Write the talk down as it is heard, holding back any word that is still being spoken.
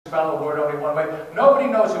spell a word only one way.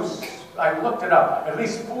 Nobody knows who, I looked it up, at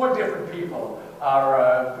least 4 different people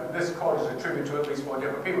are, this quote is attributed to at least 4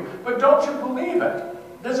 different people. But don't you believe it?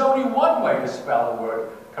 There's only one way to spell a word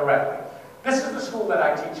correctly. This is the school that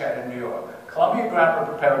I teach at in New York, Columbia Grammar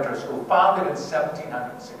Preparatory School, founded in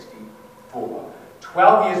 1764,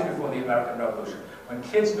 12 years before the American Revolution. When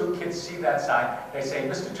new kids see that sign, they say,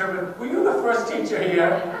 Mr. Terban, were you the first teacher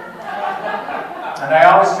here? And I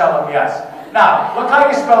always tell them yes. Now, look how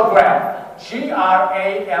you spell grammar.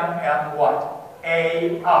 G-R-A-M-M what?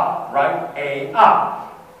 A-R, right?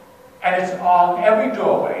 A-R. And it's on every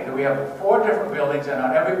doorway. We have 4 different buildings, and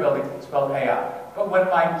on every building it's spelled A-R. But when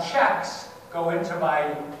my checks go into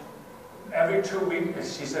my, every 2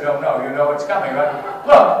 weeks, she said, oh no, you know it's coming, right?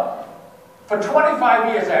 Look, for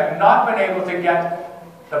 25 years I have not been able to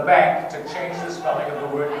get the bank to change the spelling of the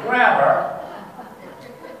word grammar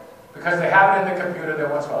because they have it in the computer, they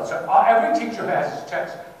won't spell it. So every teacher who has his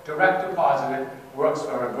checks direct deposited works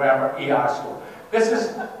for a grammar ER school. This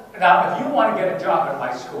is, now if you want to get a job at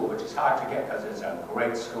my school, which is hard to get because it's a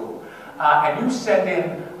great school, and you send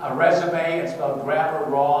in a resume and spell grammar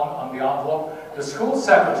wrong on the envelope, the school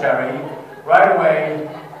secretary, right away,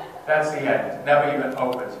 that's the end, never even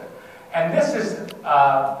opens it. And this is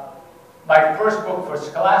my first book for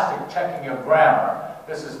Scholastic, Checking Your Grammar.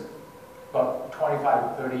 This is about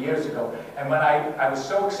 25, 30 years ago. And when I was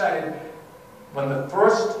so excited when the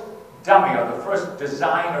first dummy, or the first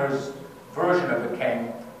designer's version of it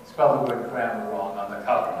came, spelled the word grammar wrong on the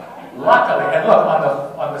cover. Luckily, and look,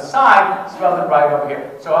 on the side, spelled it right over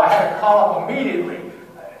here. So I had to call up immediately.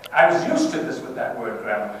 I was used to this with that word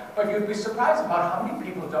grammar. But you'd be surprised about how many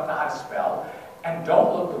people don't know how to spell and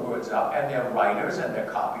don't look the words up, and they're writers, and they're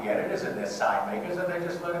copy editors, and they're sign makers, and they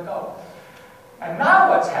just let it go. And now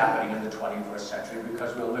what's happening in the 21st century,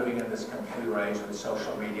 because we're living in this computer age with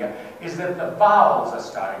social media, is that the vowels are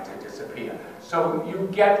starting to disappear. So you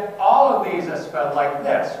get all of these are spelled like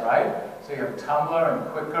this, right? So you have Tumblr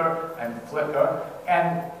and Quicker and Flickr.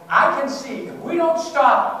 And I can see, if we don't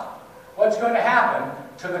stop it, what's going to happen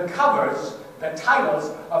to the covers, the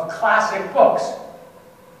titles of classic books.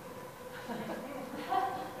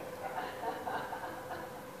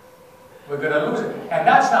 We're going to lose it. And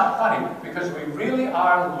that's not funny, because we really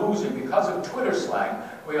are losing, because of Twitter slang,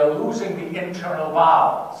 we are losing the internal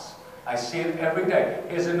vowels. I see it every day.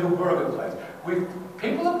 Here's a new burger place.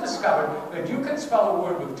 People have discovered that you can spell a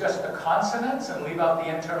word with just the consonants and leave out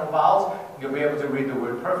the internal vowels, and you'll be able to read the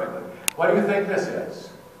word perfectly. What do you think this is?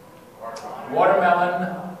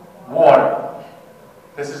 Watermelon, water.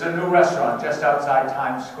 This is a new restaurant just outside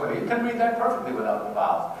Times Square. You can read that perfectly without the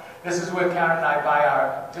vowels. This is where Karen and I buy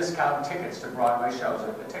our discount tickets to Broadway shows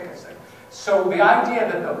at the tickets thing. So the idea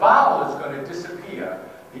that the vowel is going to disappear,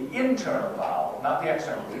 the internal vowel, not the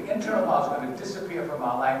external, the internal vowel is going to disappear from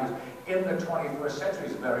our language in the 21st century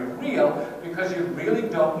is very real, because you really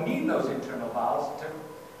don't need those internal vowels to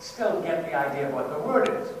still get the idea of what the word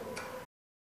is.